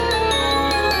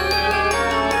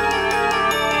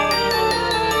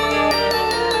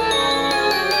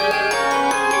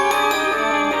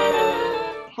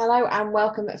and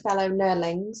welcome fellow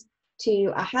nerdlings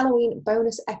to a Halloween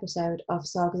bonus episode of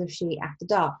Sagas of She After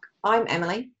Dark. I'm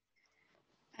Emily.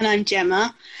 And I'm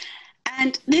Gemma.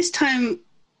 And this time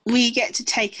we get to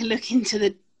take a look into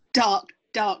the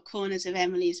dark corners of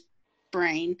Emily's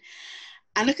brain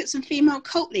and look at some female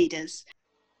cult leaders.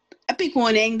 A big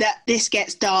warning that this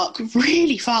gets dark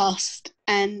really fast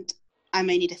and I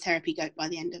may need a therapy goat by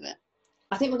the end of it.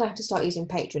 I think we're going to have to start using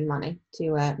Patreon money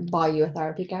to buy you a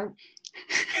therapy goat.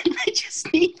 I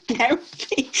just need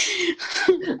therapy.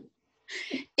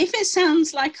 If it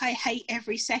sounds like I hate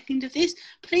every second of this,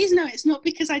 please know it's not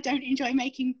because I don't enjoy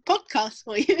making podcasts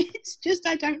for you. It's just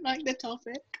I don't like the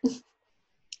topic.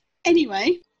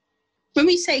 Anyway, when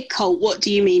we say cult, what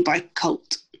do you mean by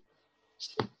cult?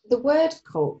 The word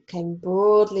cult can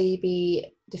broadly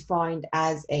be defined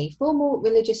as a formal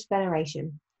religious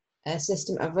veneration, a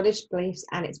system of religious beliefs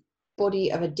and its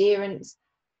body of adherents,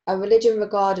 a religion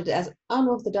regarded as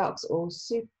unorthodox or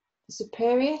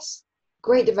spurious,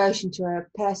 great devotion to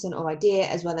a person or idea,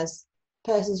 as well as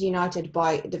persons united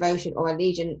by devotion or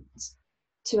allegiance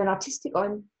to an artistic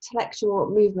or intellectual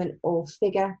movement or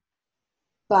figure.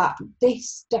 But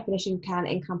this definition can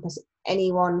encompass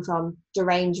anyone from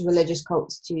deranged religious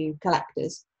cults to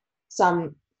collectors.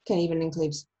 Some can even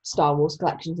include Star Wars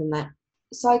collections in that.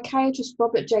 Psychiatrist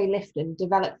Robert J. Lifton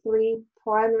developed three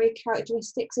primary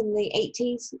characteristics in the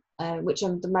 80s, which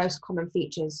are the most common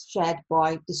features shared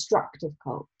by destructive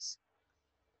cults.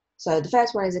 So the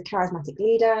first one is a charismatic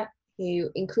leader who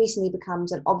increasingly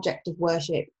becomes an object of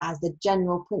worship as the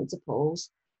general principles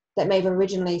that may have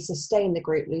originally sustained the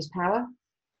group lose power.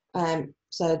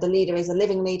 So the leader is a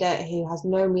living leader who has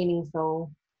no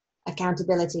meaningful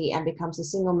accountability and becomes the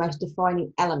single most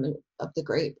defining element of the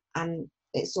group and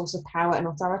its source of power and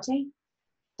authority.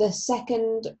 The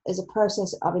second is a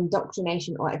process of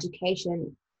indoctrination or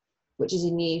education, which is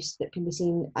in use that can be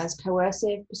seen as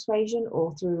coercive persuasion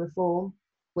or through reform,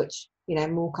 which,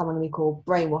 more commonly called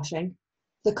brainwashing.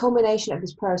 The culmination of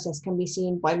this process can be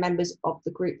seen by members of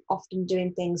the group often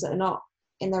doing things that are not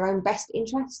in their own best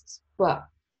interests, but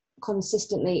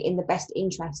consistently in the best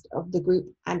interest of the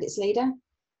group and its leader.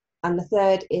 And the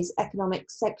third is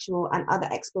economic, sexual, and other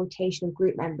exploitation of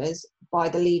group members by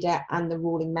the leader and the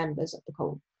ruling members of the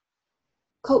cult.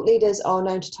 Cult leaders are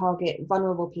known to target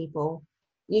vulnerable people,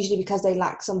 usually because they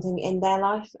lack something in their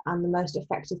life, and the most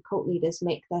effective cult leaders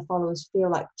make their followers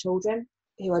feel like children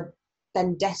who are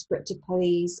then desperate to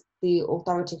please the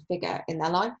authoritative figure in their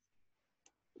life.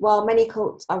 While many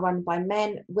cults are run by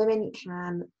men, women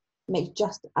can make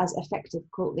just as effective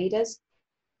cult leaders.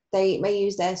 They may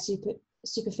use their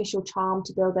superficial charm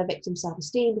to build their victims'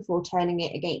 self-esteem before turning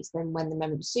it against them when the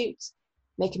moment suits,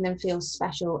 making them feel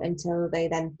special until they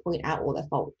then point out all their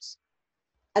faults.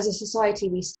 As a society,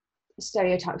 we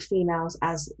stereotype females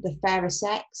as the fairer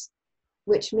sex,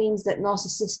 which means that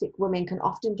narcissistic women can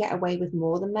often get away with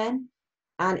more than men.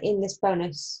 And in this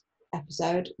bonus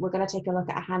episode, we're going to take a look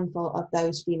at a handful of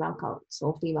those female cults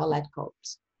or female-led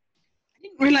cults. I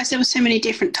didn't realise there were so many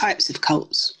different types of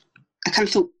cults. I kind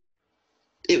of thought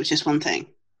it was just one thing.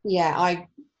 Yeah, I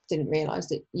didn't realise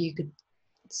that you could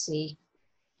see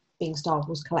being Star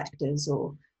Wars collectors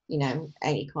or,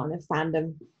 any kind of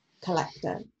fandom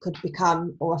collector could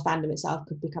become, or a fandom itself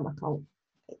could become a cult.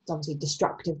 It's obviously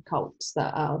destructive cults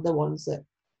that are the ones that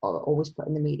are always put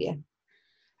in the media.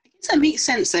 I guess that makes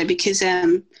sense though, because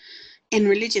in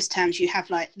religious terms you have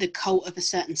like the cult of a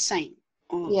certain saint.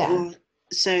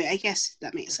 So I guess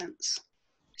that makes sense.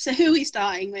 So who are we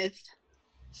starting with?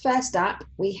 First up,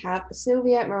 we have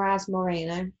Silvia Moraz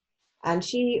Moreno, and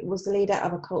she was the leader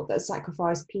of a cult that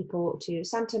sacrificed people to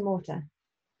Santa Muerte,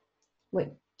 which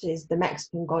is the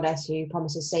Mexican goddess who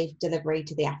promises safe delivery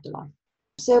to the afterlife.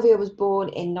 Silvia was born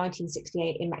in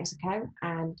 1968 in Mexico,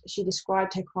 and she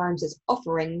described her crimes as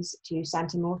offerings to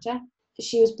Santa Muerte.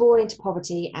 She was born into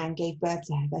poverty and gave birth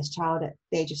to her first child at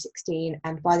the age of 16,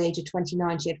 and by the age of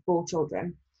 29, she had 4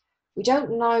 children. We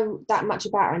don't know that much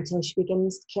about her until she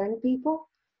begins killing people.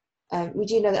 We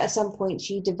do know that at some point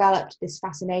she developed this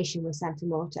fascination with Santa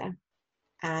Muerte,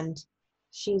 and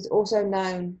she's also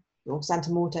known, or Santa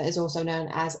Muerte is also known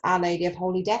as Our Lady of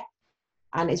Holy Death,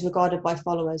 and is regarded by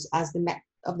followers as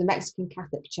of the Mexican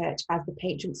Catholic Church as the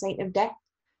patron saint of death,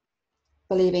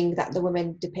 believing that the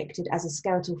woman depicted as a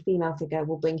skeletal female figure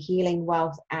will bring healing,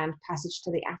 wealth, and passage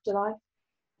to the afterlife.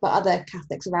 But other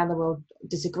Catholics around the world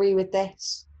disagree with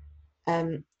this,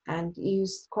 and you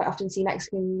quite often see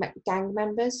Mexican gang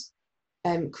members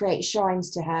create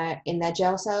shrines to her in their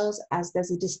jail cells, as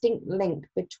there's a distinct link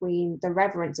between the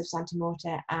reverence of Santa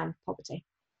Muerte and poverty.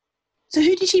 So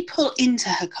who did she pull into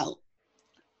her cult?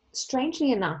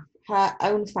 Strangely enough, her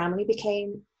own family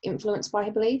became influenced by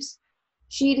her beliefs.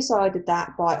 She decided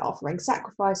that by offering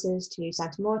sacrifices to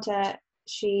Santa Marta,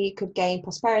 she could gain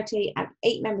prosperity, and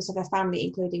 8 members of her family,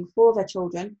 including 4 of her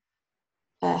children,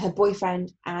 her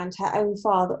boyfriend, and her own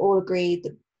father, all agreed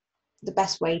that the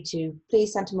best way to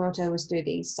please Santa Marta was through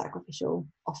these sacrificial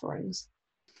offerings.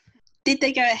 Did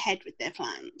they go ahead with their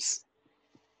plans?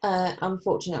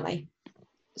 Unfortunately.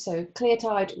 So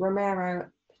Cleotide Romero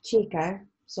Pacheco,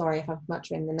 sorry if I'm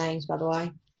butchering the names by the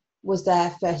way, was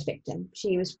their first victim.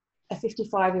 She was a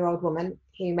 55-year-old woman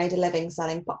who made a living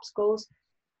selling popsicles,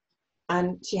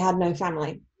 and she had no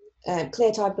family.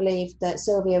 Cleotide believed that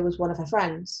Sylvia was one of her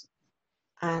friends,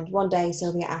 and one day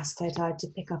Sylvia asked Cleotide to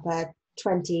pick up a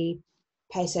 20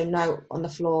 peso note on the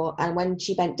floor, and when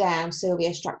she bent down,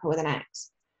 Sylvia struck her with an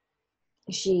axe.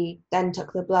 She then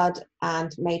took the blood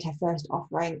and made her first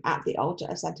offering at the altar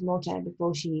of Santa Marta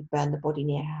before she burned the body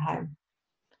near her home.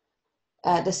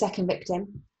 The second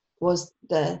victim was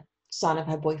the son of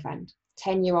her boyfriend,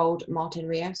 10-year-old Martin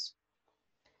Rios.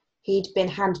 He'd been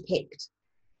handpicked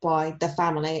by the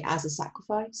family as a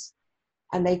sacrifice,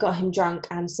 and they got him drunk,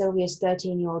 and Sylvia's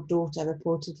 13-year-old daughter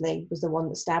reportedly was the one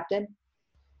that stabbed him.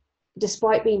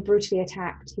 Despite being brutally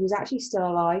attacked, he was actually still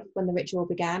alive when the ritual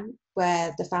began,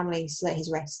 where the family slit his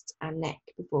wrists and neck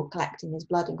before collecting his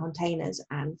blood in containers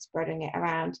and spreading it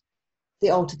around the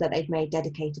altar that they'd made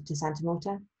dedicated to Santa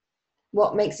Marta.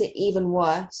 What makes it even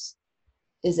worse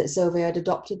is that Sylvia had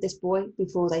adopted this boy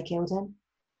before they killed him.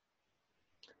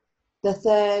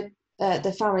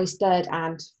 The family's third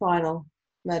and final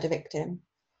murder victim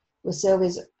was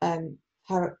Sylvia's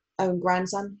her own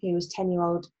grandson, who was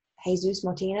 10-year-old Jesus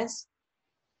Martinez.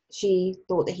 She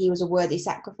thought that he was a worthy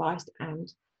sacrifice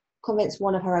and convinced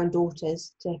one of her own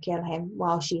daughters to kill him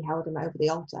while she held him over the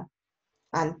altar.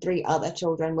 And 3 other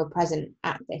children were present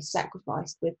at this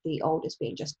sacrifice, with the oldest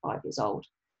being just 5 years old.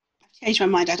 I've changed my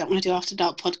mind. I don't want to do After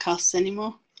Dark podcasts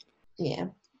anymore. Yeah,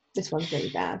 this one's really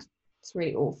bad. It's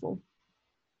really awful.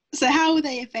 So how were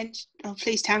they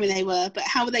please tell me they were, but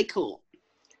how were they caught?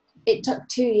 It took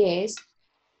 2 years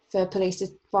for police to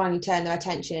finally turn their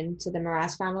attention to the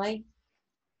Moraz family,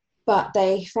 but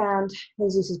they found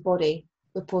Jesus' body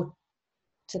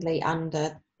reportedly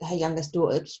under her youngest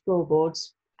daughter's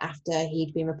floorboards after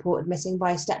he'd been reported missing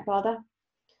by his stepfather.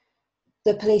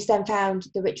 The police then found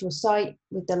the ritual site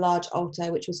with the large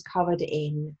altar, which was covered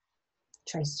in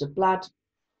traces of blood.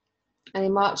 And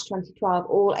in March 2012,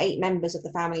 all 8 members of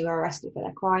the family were arrested for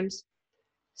their crimes.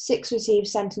 6 received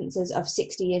sentences of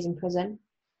 60 years in prison,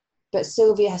 but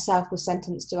Sylvia herself was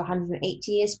sentenced to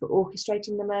 180 years for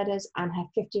orchestrating the murders, and her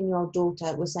 15-year-old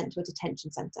daughter was sent to a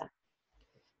detention centre.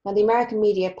 Now, the American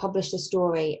media published a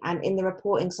story, and in the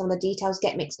reporting, some of the details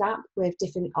get mixed up, with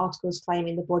different articles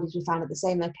claiming the bodies were found at the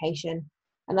same location,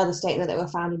 another stating that they were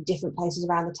found in different places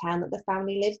around the town that the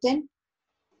family lived in.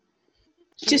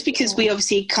 Just because we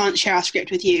obviously can't share our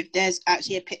script with you, there's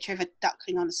actually a picture of a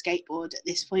duckling on a skateboard at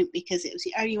this point, because it was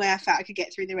the only way I felt I could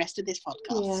get through the rest of this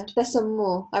podcast. Yeah, there's some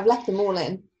more. I've left them all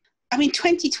in. I mean,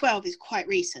 2012 is quite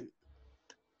recent.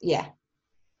 Yeah.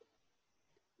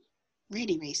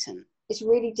 Really recent. It's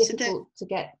really difficult to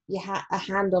get a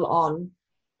handle on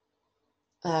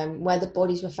where the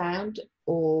bodies were found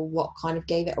or what kind of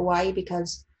gave it away,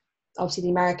 because obviously the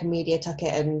American media took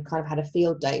it and kind of had a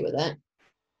field day with it.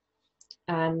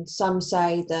 And some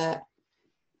say that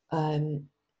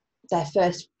their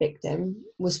first victim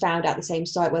was found at the same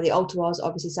site where the altar was.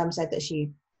 Obviously, some said that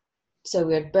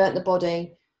Sylvia had burnt the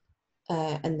body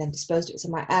and then disposed of it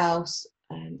somewhere else.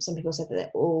 Some people said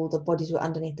that all the bodies were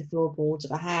underneath the floorboards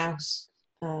of a house.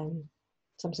 Some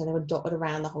said they were dotted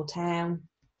around the whole town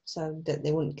so that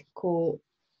they wouldn't get caught.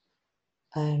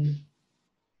 Yeah,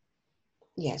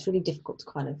 it's really difficult to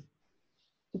kind of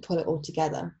put it all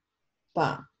together.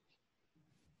 But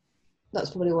that's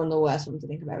probably one of the worst ones I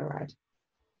think I've ever read.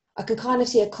 I could kind of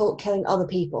see a cult killing other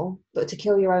people, but to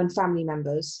kill your own family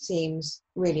members seems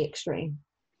really extreme.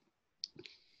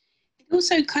 It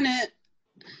also kind of,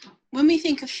 when we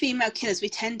think of female killers, we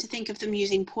tend to think of them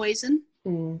using poison.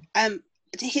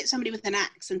 To hit somebody with an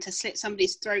axe and to slit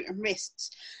somebody's throat and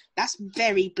wrists, that's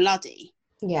very bloody.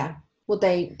 Yeah. Well,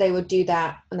 they would do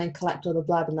that and then collect all the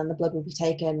blood, and then the blood would be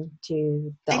taken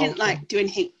to the They didn't altar. do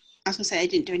anything. I was going to say they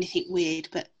didn't do anything weird,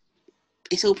 but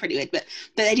it's all pretty weird. But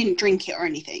they didn't drink it or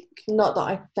anything. Not that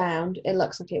I found. It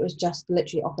looks like it was just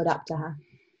literally offered up to her,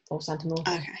 or Santa Marta.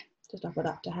 Okay. Just offered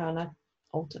up to her on an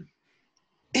altar.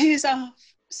 Who's our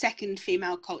second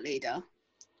female cult leader?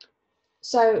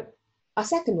 So our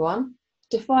second one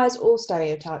defies all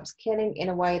stereotypes, killing in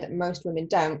a way that most women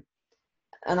don't.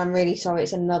 And I'm really sorry,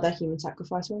 it's another human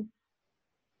sacrifice one.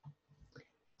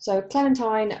 So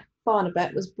Clementine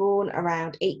Barnabet was born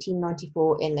around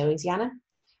 1894 in Louisiana.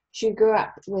 She grew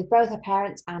up with both her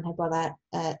parents and her brother,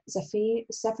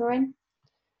 Zephyrin,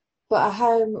 but her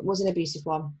home was an abusive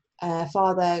one. Her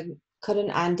father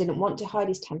couldn't and didn't want to hide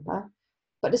his temper,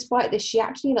 but despite this, she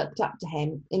actually looked up to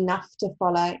him enough to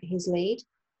follow his lead,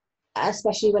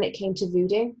 especially when it came to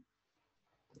voodoo.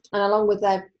 And along with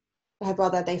her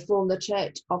brother, they formed the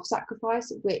Church of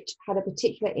Sacrifice, which had a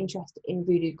particular interest in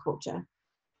voodoo culture.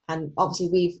 And obviously,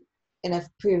 we've, in a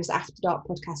previous After Dark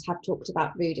podcast, have talked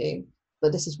about voodoo,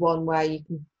 but this is one where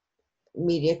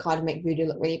media kind of make voodoo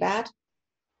look really bad.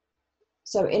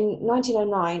 So in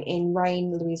 1909, in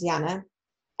Rayne, Louisiana,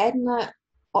 Edna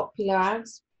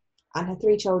Opulares and her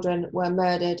 3 children were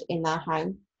murdered in their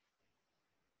home.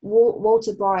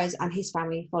 Walter Byers and his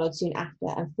family followed soon after,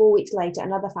 and 4 weeks later,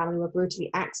 another family were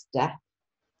brutally axed to death.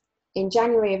 In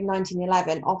January of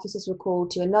 1911, officers were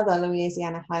called to another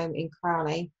Louisiana home in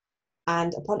Crowley,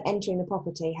 and upon entering the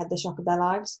property, had the shock of their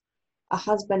lives. A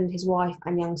husband, his wife,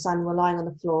 and young son were lying on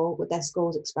the floor with their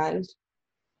skulls exposed.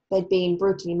 They'd been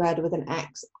brutally murdered with an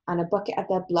axe, and a bucket of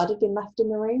their blood had been left in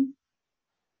the room.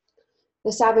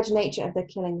 The savage nature of the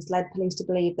killings led police to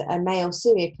believe that a male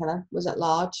serial killer was at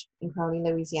large in Crowley,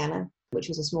 Louisiana, which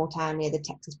was a small town near the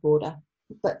Texas border.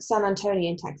 But San Antonio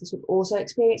in Texas would also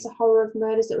experience a horror of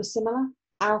murders that was similar.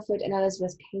 Alfred and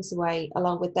Elizabeth Casaway,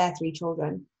 along with their 3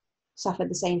 children, suffered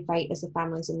the same fate as the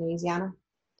families in Louisiana.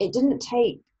 It didn't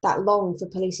take that long for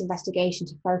police investigation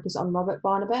to focus on Robert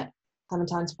Barnabet,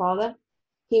 Clementine's father.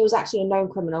 He was actually a known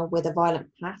criminal with a violent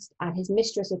past, and his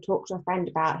mistress had talked to a friend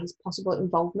about his possible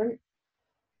involvement.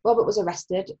 Robert was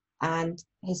arrested, and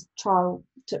his trial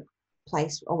took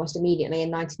place almost immediately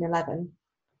in 1911,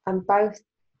 and both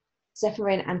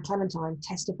Zephyrin and Clementine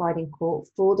testified in court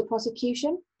for the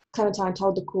prosecution. Clementine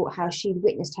told the court how she'd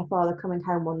witnessed her father coming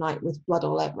home one night with blood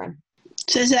all over him.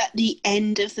 So is that the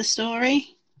end of the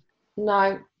story?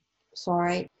 No,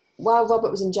 sorry. While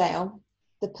Robert was in jail,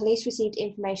 the police received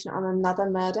information on another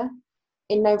murder.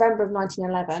 In November of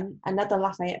 1911, another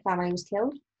Lafayette family was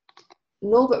killed.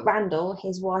 Norbert Randall,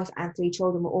 his wife and 3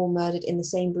 children were all murdered in the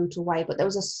same brutal way, but there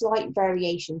was a slight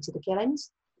variation to the killings.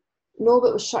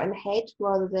 Norbert was shot in the head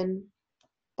rather than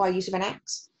by use of an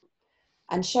axe,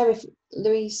 and Sheriff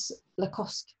Louis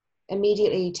Lacoste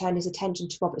immediately turned his attention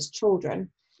to Robert's children,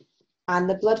 and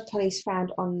the blood police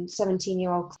found on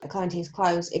 17-year-old Clementine's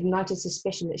clothes ignited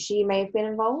suspicion that she may have been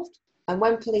involved. And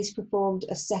when police performed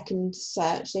a second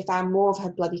search, they found more of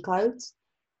her bloody clothes,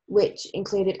 which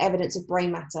included evidence of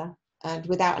brain matter. And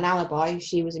without an alibi,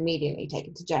 she was immediately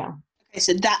taken to jail. Okay,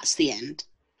 so that's the end.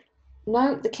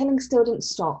 No, the killing still didn't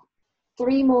stop.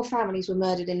 3 more families were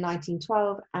murdered in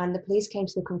 1912, and the police came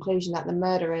to the conclusion that the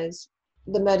murders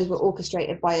were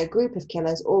orchestrated by a group of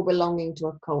killers all belonging to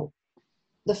a cult.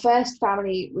 The first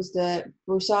family was the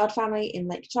Broussard family in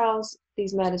Lake Charles.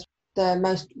 These murders were the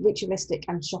most ritualistic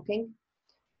and shocking.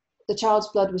 The child's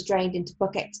blood was drained into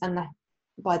buckets and left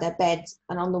by their beds,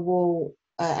 and on the wall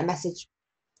a message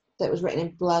that was written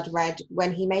in blood read,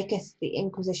 "When he maketh the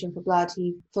inquisition for blood,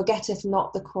 he forgetteth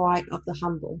not the cry of the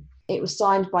humble." It was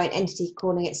signed by an entity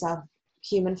calling itself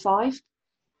Human 5.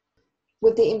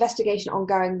 With the investigation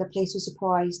ongoing, the police were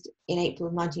surprised in April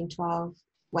of 1912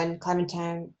 when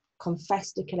Clementine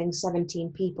confessed to killing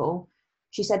 17 people.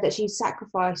 She said that she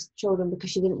sacrificed children because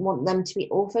she didn't want them to be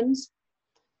orphans.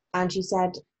 And she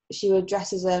said she would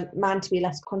dress as a man to be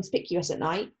less conspicuous at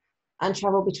night and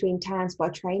travel between towns by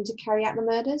train to carry out the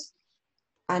murders.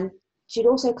 And she'd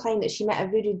also claimed that she met a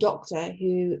voodoo doctor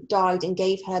who died and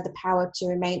gave her the power to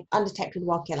remain undetected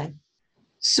while killing.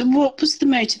 So what was the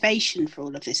motivation for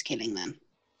all of this killing then?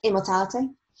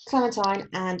 Immortality. Clementine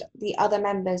and the other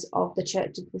members of the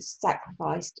Church of the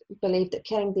Sacrifice believed that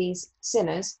killing these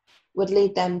sinners would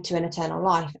lead them to an eternal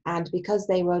life, and because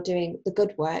they were doing the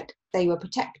good work, they were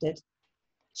protected.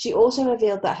 She also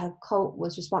revealed that her cult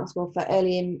was responsible for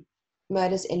earlier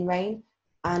murders in Rayne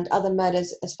and other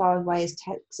murders as far away as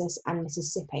Texas and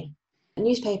Mississippi.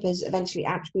 Newspapers eventually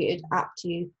attributed up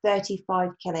to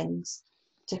 35 killings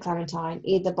to Clementine,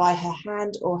 either by her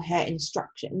hand or her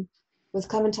instruction, with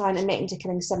Clementine admitting to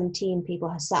killing 17 people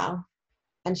herself,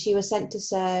 and she was sent to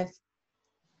serve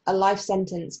a life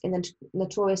sentence in the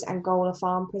notorious Angola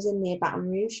Farm prison near Baton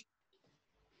Rouge.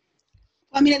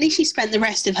 I mean, at least she spent the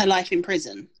rest of her life in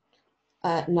prison.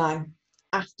 No.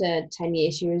 After 10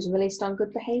 years, she was released on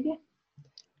good behaviour.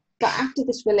 But after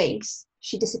this release,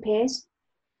 she disappears.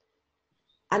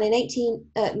 And in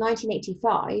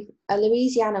 1985, a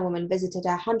Louisiana woman visited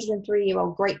her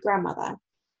 103-year-old great-grandmother,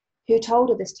 who told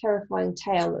her this terrifying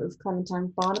tale of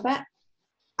Clementine Barnabet.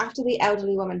 After the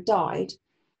elderly woman died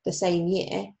the same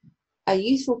year, a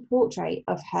youthful portrait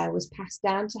of her was passed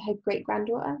down to her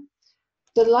great-granddaughter.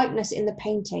 The likeness in the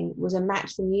painting was a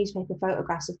match for newspaper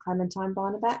photographs of Clementine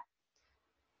Barnabet.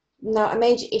 Now, a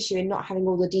major issue in not having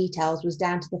all the details was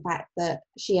down to the fact that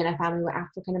she and her family were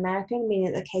African American,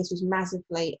 meaning that the case was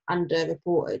massively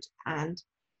underreported, and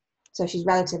so she's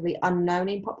relatively unknown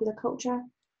in popular culture.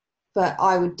 But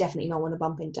I would definitely not want to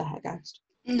bump into her ghost.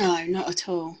 No, not at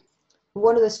all.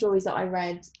 One of the stories that I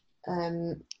read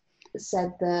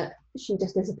said that she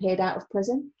just disappeared out of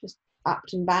prison, just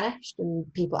upped and vanished, and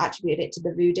people attributed it to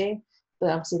the voodoo. But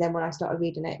obviously then when I started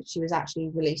reading it, she was actually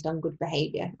released on good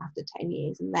behaviour after 10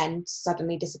 years and then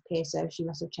suddenly disappeared, so she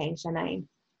must have changed her name.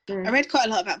 I read quite a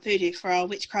lot about voodoo for our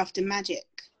Witchcraft and Magic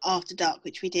After Dark,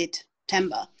 which we did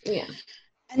September. Yeah.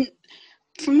 And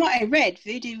from what I read,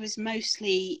 voodoo was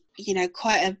mostly,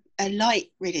 quite a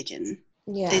light religion.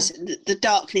 Yeah. The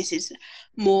darkness is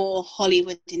more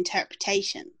Hollywood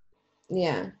interpretation.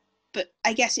 Yeah. But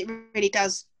I guess it really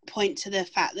does point to the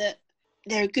fact that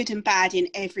there are good and bad in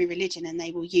every religion, and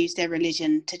they will use their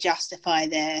religion to justify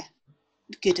their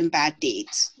good and bad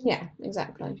deeds. Yeah,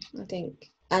 exactly. I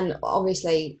think, and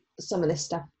obviously some of this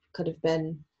stuff could have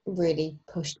been really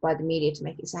pushed by the media to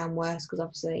make it sound worse, because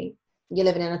obviously you're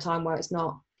living in a time where it's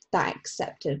not that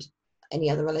accepted any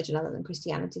other religion other than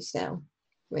Christianity still,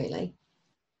 really.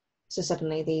 So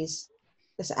suddenly this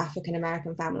African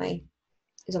American family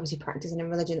is obviously practicing a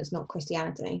religion that's not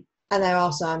Christianity. And there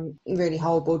are some really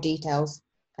horrible details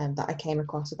that I came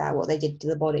across about what they did to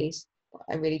the bodies.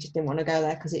 I really just didn't want to go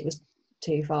there because it was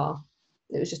too far.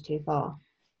 It was just too far.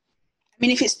 I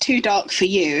mean, if it's too dark for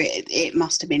you, it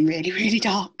must have been really, really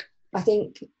dark. I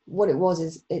think what it was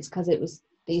is it's because it was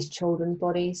these children's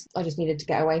bodies. I just needed to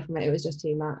get away from it. It was just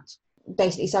too much.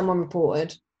 Basically, someone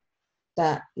reported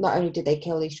that not only did they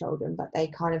kill these children, but they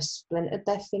kind of splintered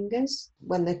their fingers.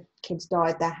 When the kids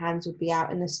died, their hands would be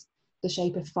out in the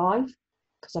shape of 5,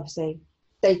 because obviously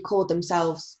they called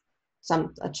themselves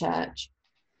a church,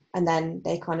 and then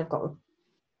they kind of got,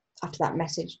 after that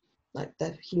message, like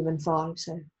the human 5,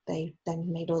 so they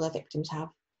then made all their victims have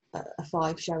a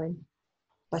 5 showing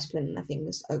by splitting their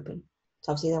fingers open.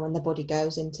 So obviously then when the body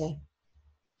goes into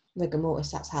rigor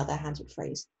mortis, that's how their hands would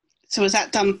freeze. So was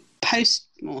that done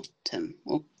post-mortem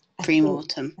or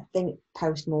pre-mortem? I think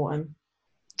post-mortem.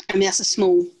 I mean, that's a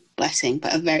small blessing,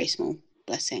 but a very small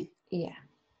blessing. Yeah.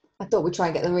 I thought we'd try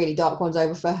and get the really dark ones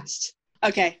over first.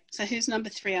 Okay, so who's number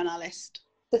 3 on our list?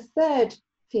 The third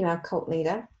female cult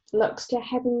leader looks to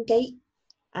Heaven Gate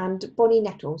and Bonnie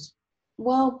Nettles.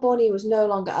 While Bonnie was no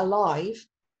longer alive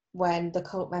when the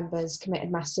cult members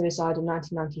committed mass suicide in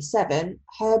 1997,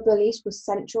 her beliefs were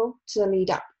central to the lead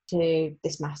up to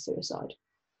this mass suicide.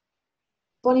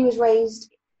 Bonnie was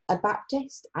raised a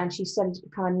Baptist, and she studied to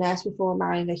become a nurse before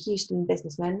marrying a Houston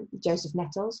businessman, Joseph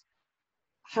Nettles.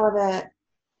 However,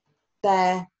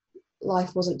 their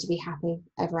life wasn't to be happy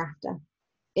ever after.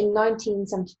 In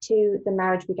 1972, the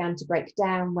marriage began to break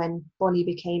down when Bonnie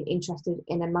became interested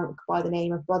in a monk by the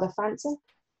name of Brother Francis.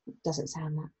 It doesn't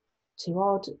sound that too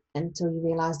odd until you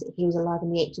realise that he was alive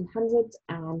in the 1800s,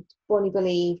 and Bonnie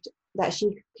believed that she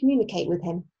could communicate with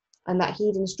him and that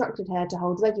he'd instructed her to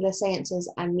hold regular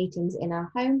seances and meetings in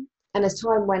her home. And as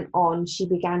time went on, she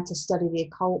began to study the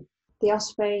occult,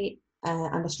 theosophy,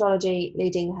 and astrology,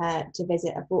 leading her to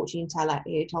visit a fortune teller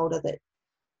who told her that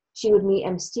she would meet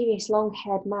a mysterious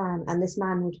long-haired man, and this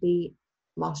man would be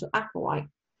Marshall Applewhite.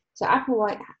 So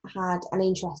Applewhite had an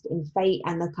interest in fate,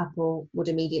 and the couple would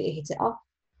immediately hit it off.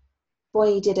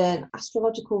 Bonnie did an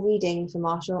astrological reading for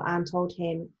Marshall and told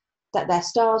him that their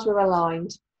stars were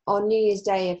aligned. On New Year's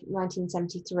Day of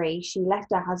 1973, she left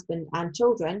her husband and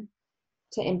children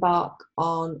to embark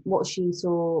on what she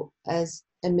saw as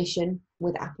a mission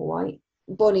with Applewhite.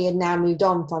 Bonnie had now moved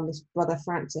on from this Brother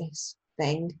Francis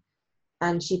thing,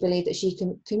 and she believed that she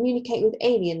can communicate with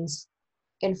aliens,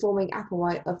 informing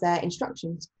Applewhite of their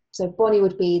instructions. So Bonnie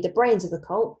would be the brains of the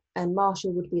cult, and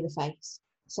Marshall would be the face.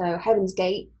 So Heaven's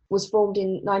Gate was formed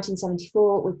in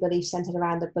 1974 with beliefs centered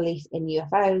around the belief in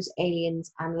UFOs,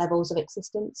 aliens, and levels of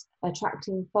existence,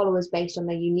 attracting followers based on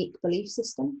their unique belief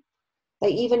system. They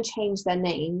even changed their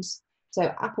names.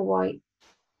 So Applewhite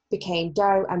became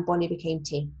Doe and Bonnie became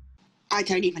T. I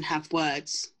don't even have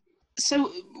words.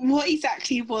 So what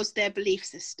exactly was their belief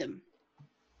system?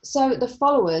 So the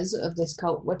followers of this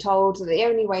cult were told that the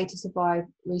only way to survive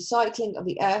recycling of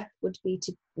the earth would be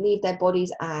to leave their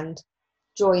bodies and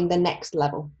join the next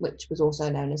level, which was also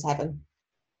known as heaven.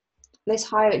 This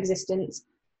higher existence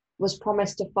was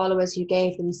promised to followers who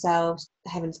gave themselves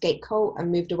the Heaven's Gate cult and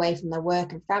moved away from their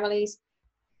work and families.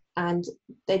 And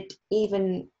they'd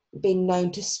even been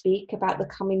known to speak about the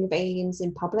coming of aliens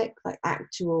in public, like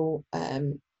actual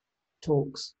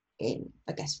talks in,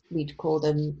 I guess we'd call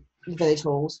them village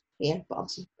halls here, but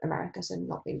obviously America, so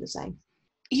not being the same.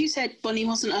 You said Bonnie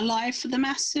wasn't alive for the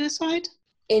mass suicide?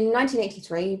 In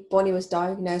 1983, Bonnie was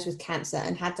diagnosed with cancer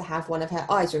and had to have one of her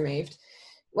eyes removed.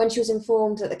 When she was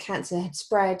informed that the cancer had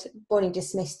spread, Bonnie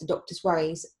dismissed the doctor's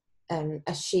worries,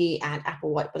 as she and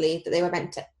Applewhite believed that they were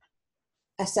meant to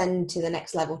ascend to the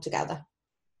next level together.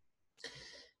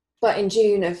 But in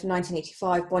June of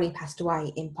 1985, Bonnie passed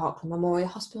away in Parkland Memorial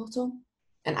Hospital,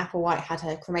 and Applewhite had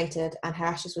her cremated and her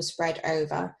ashes were spread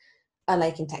over a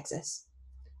lake in Texas.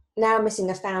 Now missing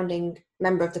a founding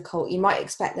member of the cult, you might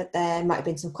expect that there might have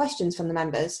been some questions from the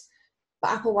members, but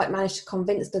Applewhite managed to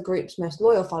convince the group's most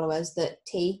loyal followers that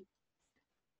T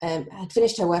had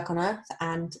finished her work on Earth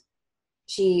and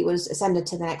she was ascended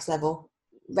to the next level,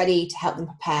 ready to help them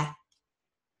prepare.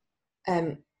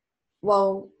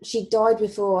 While she died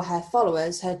before her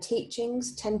followers, her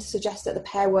teachings tend to suggest that the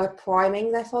pair were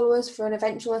priming their followers for an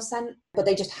eventual ascent, but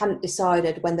they just hadn't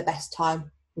decided when the best time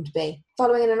would be.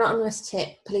 Following an anonymous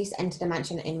tip, police entered a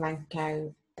mansion in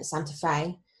Rancho Santa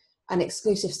Fe, an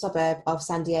exclusive suburb of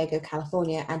San Diego,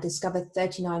 California, and discovered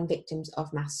 39 victims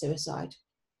of mass suicide.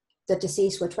 The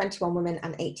deceased were 21 women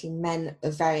and 18 men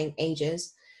of varying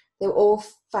ages. They were all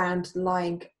found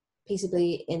lying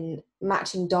peaceably in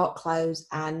matching dark clothes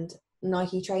and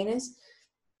Nike trainers.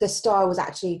 The style was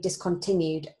actually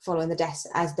discontinued following the deaths,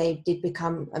 as they did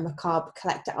become a macabre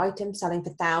collector item selling for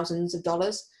thousands of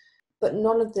dollars. But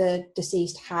none of the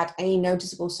deceased had any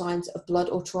noticeable signs of blood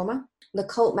or trauma. The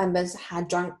cult members had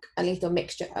drunk a lethal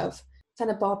mixture of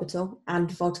phenobarbital and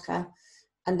vodka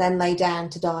and then lay down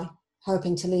to die,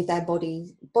 hoping to leave their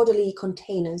bodily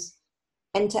containers,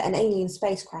 enter an alien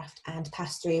spacecraft and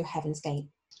pass through Heaven's Gate.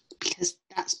 Because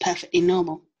that's perfectly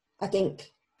normal. I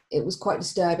think it was quite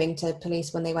disturbing to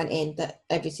police when they went in that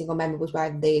every single member was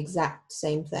wearing the exact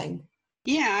same thing.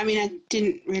 Yeah, I mean, I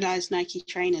didn't realise Nike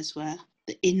trainers were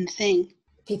the in thing.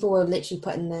 People were literally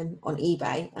putting them on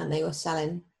eBay and they were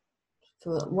selling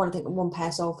for one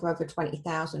pair sold for over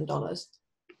 $20,000.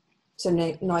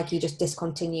 So Nike just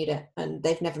discontinued it and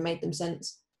they've never made them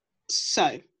since.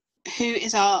 So, who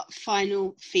is our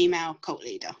final female cult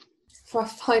leader? For our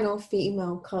final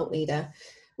female cult leader,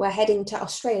 we're heading to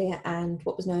Australia and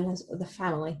what was known as the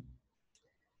family.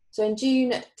 So in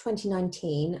June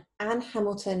 2019, Anne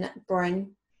Hamilton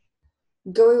Bryan,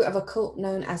 guru of a cult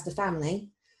known as the family,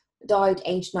 died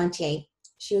aged 98.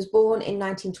 She was born in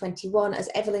 1921 as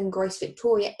Evelyn Grace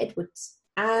Victoria Edwards.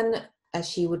 Anne, as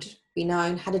she would be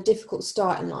known, had a difficult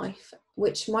start in life,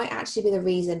 which might actually be the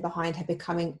reason behind her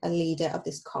becoming a leader of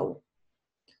this cult.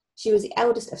 She was the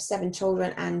eldest of 7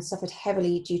 children and suffered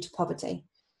heavily due to poverty.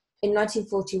 In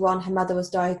 1941, her mother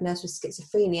was diagnosed with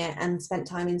schizophrenia and spent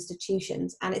time in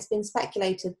institutions, and it's been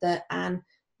speculated that Anne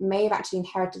may have actually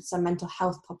inherited some mental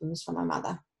health problems from her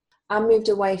mother. Anne moved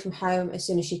away from home as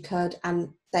soon as she could and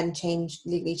then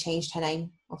legally changed her name,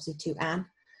 obviously, to Anne.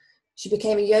 She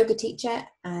became a yoga teacher,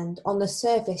 and on the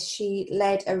surface, she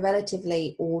led a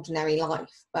relatively ordinary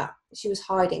life, but she was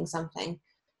hiding something.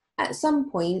 At some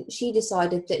point, she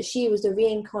decided that she was the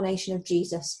reincarnation of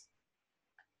Jesus.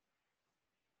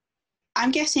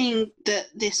 I'm guessing that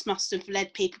this must have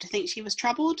led people to think she was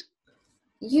troubled.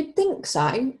 You'd think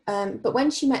so, but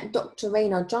when she met Dr.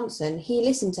 Raynard Johnson, he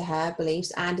listened to her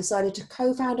beliefs and decided to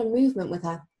co-found a movement with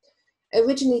her.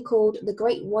 Originally called the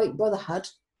Great White Brotherhood,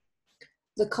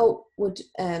 the cult would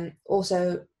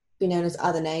also be known as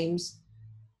other names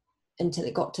until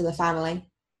it got to the family.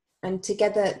 And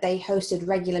together they hosted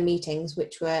regular meetings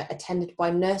which were attended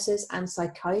by nurses and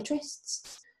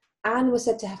psychiatrists. Anne was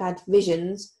said to have had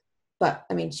visions, but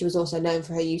she was also known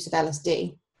for her use of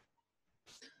LSD.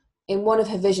 In one of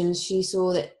her visions, she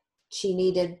saw that she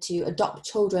needed to adopt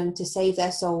children to save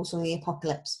their souls from the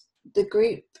apocalypse. The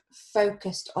group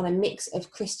focused on a mix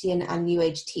of Christian and New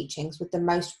Age teachings, with the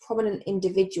most prominent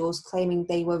individuals claiming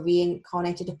they were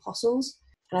reincarnated apostles.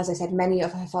 And as I said, many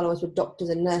of her followers were doctors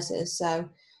and nurses, so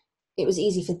it was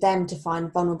easy for them to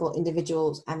find vulnerable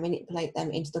individuals and manipulate them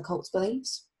into the cult's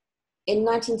beliefs. In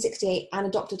 1968, Anne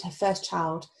adopted her first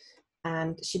child,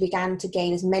 and she began to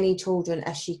gain as many children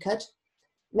as she could.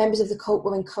 Members of the cult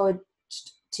were encouraged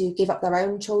to give up their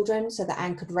own children so that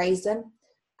Anne could raise them.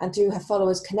 And through her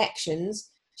followers'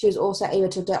 connections, she was also able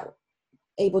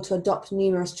to adopt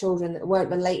numerous children that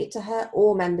weren't related to her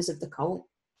or members of the cult.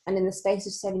 And in the space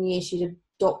of 7 years, she'd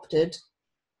adopted,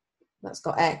 that's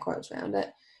got air quotes around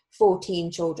it,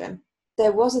 14 children.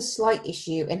 There was a slight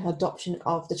issue in her adoption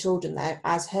of the children, though,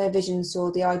 as her vision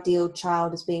saw the ideal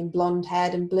child as being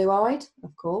blonde-haired and blue-eyed,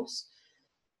 of course.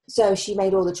 So she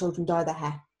made all the children dye their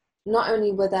hair. Not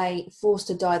only were they forced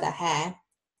to dye their hair,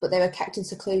 but they were kept in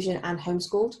seclusion and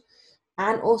homeschooled.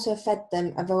 Anne also fed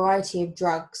them a variety of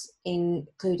drugs,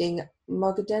 including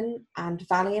Mogadon and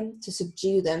Valium, to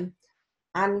subdue them.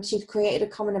 And she'd created a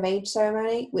coming of age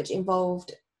ceremony, which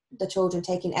involved the children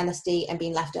taking LSD and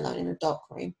being left alone in a dark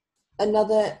room. One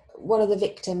of the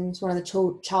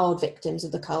child victims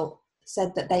of the cult,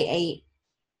 said that they ate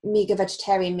meagre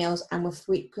vegetarian meals and were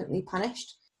frequently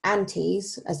punished.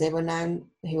 Aunties, as they were known,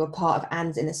 who were part of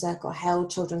Anne's inner circle, held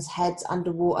children's heads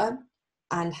underwater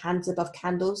and hands above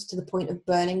candles to the point of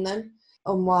burning them.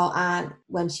 And while Anne,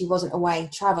 when she wasn't away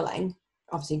travelling,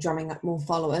 obviously drumming up more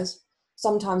followers,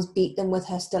 sometimes beat them with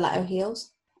her stiletto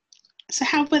heels. So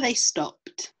how were they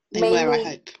stopped? They were, I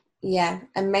hope. Yeah,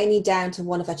 and mainly down to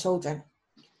one of her children.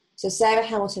 So Sarah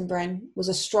Hamilton Bryn was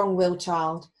a strong-willed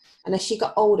child, and as she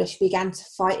got older, she began to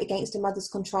fight against her mother's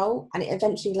control, and it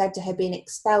eventually led to her being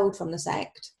expelled from the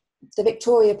sect. The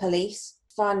Victoria Police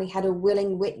finally had a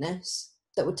willing witness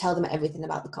that would tell them everything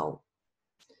about the cult.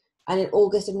 And in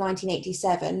August of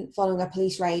 1987, following a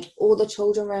police raid, all the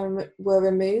children were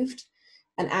removed,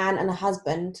 and Anne and her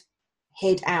husband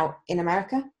hid out in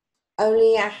America.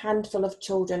 Only a handful of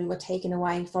children were taken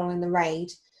away following the raid,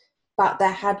 but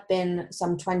there had been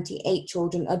some 28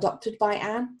 children adopted by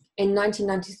Anne. In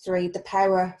 1993, the pair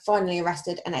were finally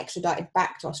arrested and extradited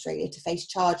back to Australia to face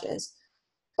charges.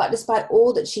 But despite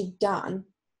all that she'd done,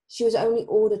 she was only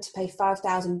ordered to pay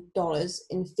 $5,000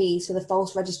 in fees for the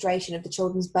false registration of the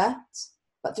children's births.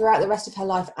 But throughout the rest of her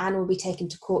life, Anne will be taken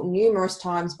to court numerous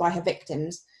times by her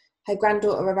victims. Her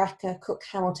granddaughter Rebecca Cook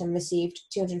Hamilton received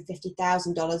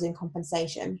 $250,000 in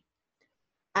compensation.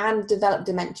 Anne developed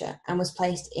dementia and was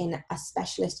placed in a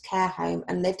specialist care home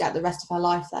and lived out the rest of her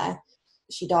life there.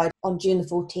 She died on June the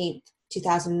 14th,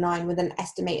 2009, with an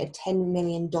estimated $10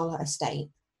 million estate.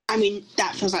 I mean,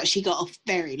 that feels like she got off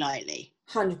very lightly.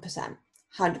 100%.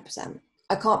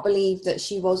 I can't believe that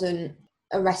she wasn't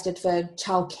arrested for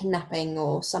child kidnapping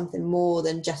or something more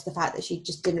than just the fact that she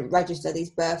just didn't register these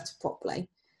births properly.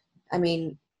 I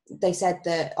mean, they said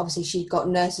that obviously she got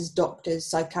nurses, doctors,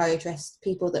 psychiatrists,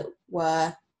 people that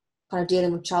were kind of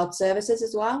dealing with child services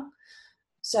as well.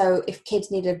 So if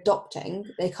kids needed adopting,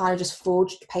 they kind of just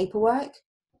forged paperwork.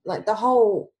 Like, the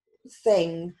whole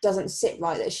thing doesn't sit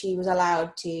right that she was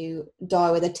allowed to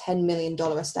die with a $10 million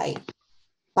estate,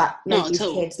 but make these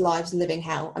kids' lives living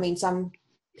hell. I mean, some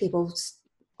people,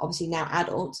 obviously now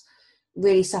adults,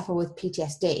 really suffer with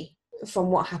PTSD from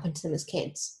what happened to them as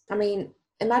kids. I mean,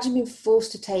 imagine being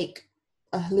forced to take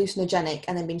a hallucinogenic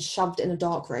and then being shoved in a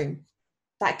dark room.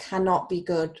 That cannot be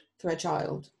good for a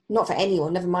child. Not for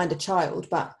anyone, never mind a child,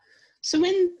 but... So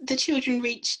when the children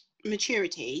reached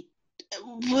maturity,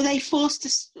 were they forced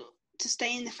to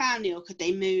stay in the family, or could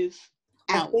they move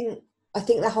out? I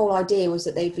think the whole idea was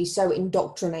that they'd be so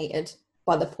indoctrinated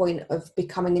by the point of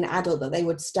becoming an adult that they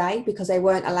would stay, because they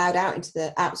weren't allowed out into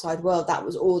the outside world. That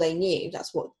was all they knew.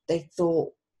 That's what they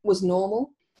thought was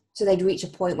normal. So they'd reach a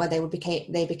point where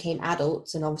they became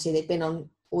adults, and obviously they'd been on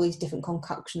all these different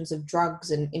concoctions of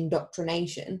drugs and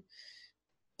indoctrination.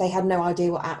 They had no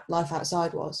idea what life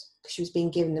outside was, because she was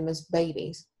being given them as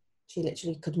babies. She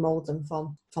literally could mould them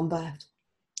from birth.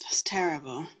 That's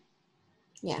terrible.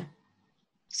 Yeah.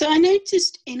 So I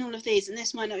noticed in all of these, and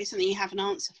this might not be something you have an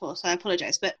answer for, so I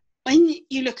apologise, but when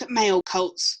you look at male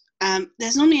cults,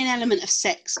 there's normally an element of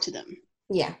sex to them.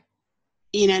 Yeah.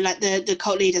 You know, like the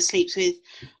cult leader sleeps with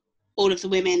all of the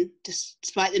women,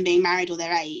 despite them being married or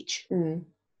their age. Mm.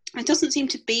 It doesn't seem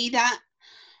to be that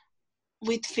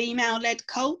with female-led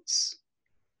cults.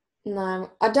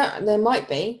 No, I don't. There might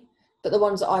be, but the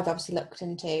ones that I've obviously looked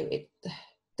into, it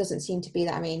doesn't seem to be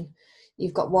that. I mean,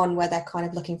 you've got one where they're kind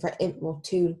of looking for, or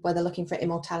two where they're looking for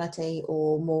immortality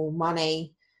or more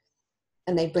money,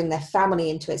 and they bring their family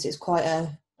into it. So it's quite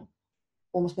a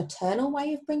almost maternal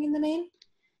way of bringing them in.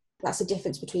 That's the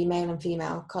difference between male and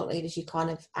female cult leaders. You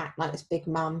kind of act like this big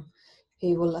mum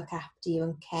who will look after you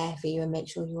and care for you and make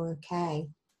sure you're okay.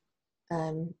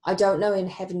 I don't know in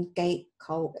Heaven's Gate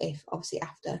cult if obviously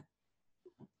after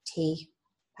T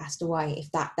passed away, if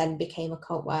that then became a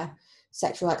cult where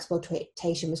sexual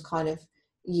exploitation was kind of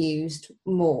used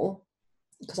more,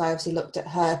 because I obviously looked at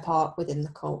her part within the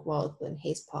cult rather than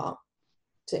his part.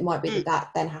 So it might be that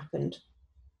then happened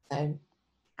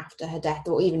after her death,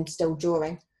 or even still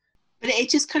during. But it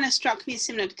just kind of struck me as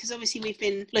similar, because obviously we've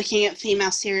been looking at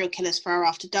female serial killers for our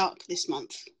After Dark this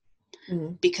month,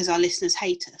 because our listeners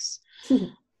hate us.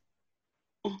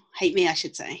 Or hate me, I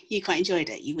should say. You quite enjoyed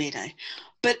it, you weirdo.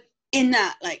 But in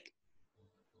that, like,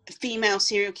 female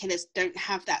serial killers don't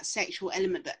have that sexual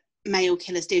element that male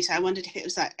killers do. So I wondered if it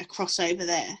was like a crossover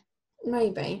there.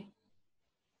 Maybe.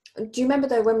 Do you remember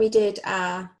though when we did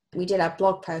our We did have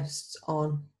blog posts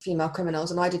on female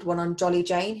criminals, and I did one on Jolly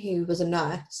Jane, who was a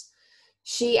nurse.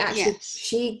 She actually,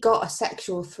 she got a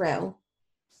sexual thrill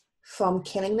from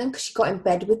killing them because she got in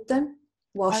bed with them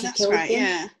while she killed them.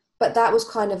 Yeah. But that was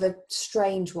kind of a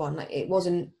strange one. Like, it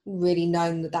wasn't really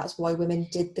known that that's why women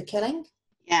did the killing.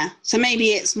 Yeah. So maybe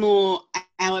it's more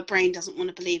our brain doesn't want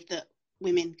to believe that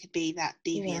women could be that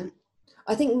deviant. Yeah.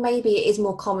 I think maybe it is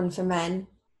more common for men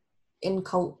in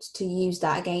cults to use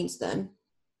that against them.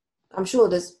 I'm sure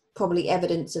there's probably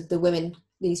evidence of the women,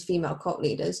 these female cult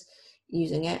leaders,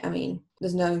 using it. I mean,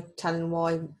 there's no telling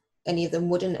why any of them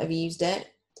wouldn't have used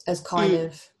it as kind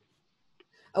of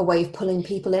a way of pulling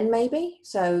people in, maybe.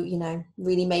 So, you know,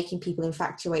 really making people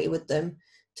infatuated with them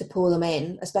to pull them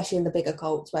in, especially in the bigger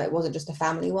cults where it wasn't just a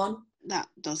family one. That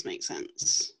does make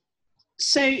sense.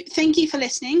 So thank you for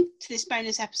listening to this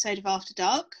bonus episode of After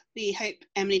Dark. We hope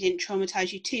Emily didn't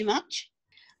traumatise you too much.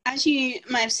 As you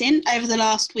may have seen, over the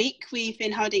last week, we've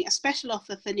been holding a special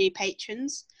offer for new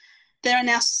patrons. There are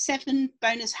now 7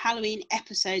 bonus Halloween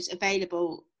episodes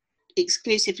available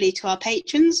exclusively to our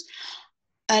patrons,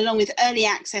 along with early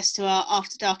access to our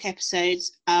After Dark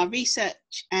episodes, our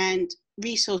research and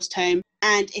resource tome.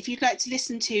 And if you'd like to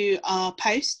listen to our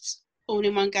posts all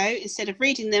in one go, instead of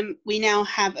reading them, we now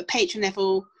have a patron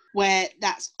level where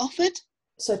that's offered.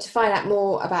 So to find out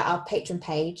more about our patron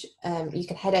page, you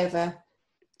can head over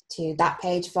to that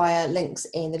page via links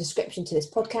in the description to this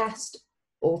podcast,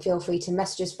 or feel free to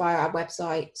message us via our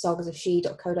website,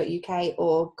 sagasofshe.co.uk,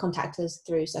 or contact us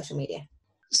through social media.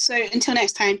 So until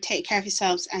next time, take care of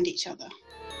yourselves and each other.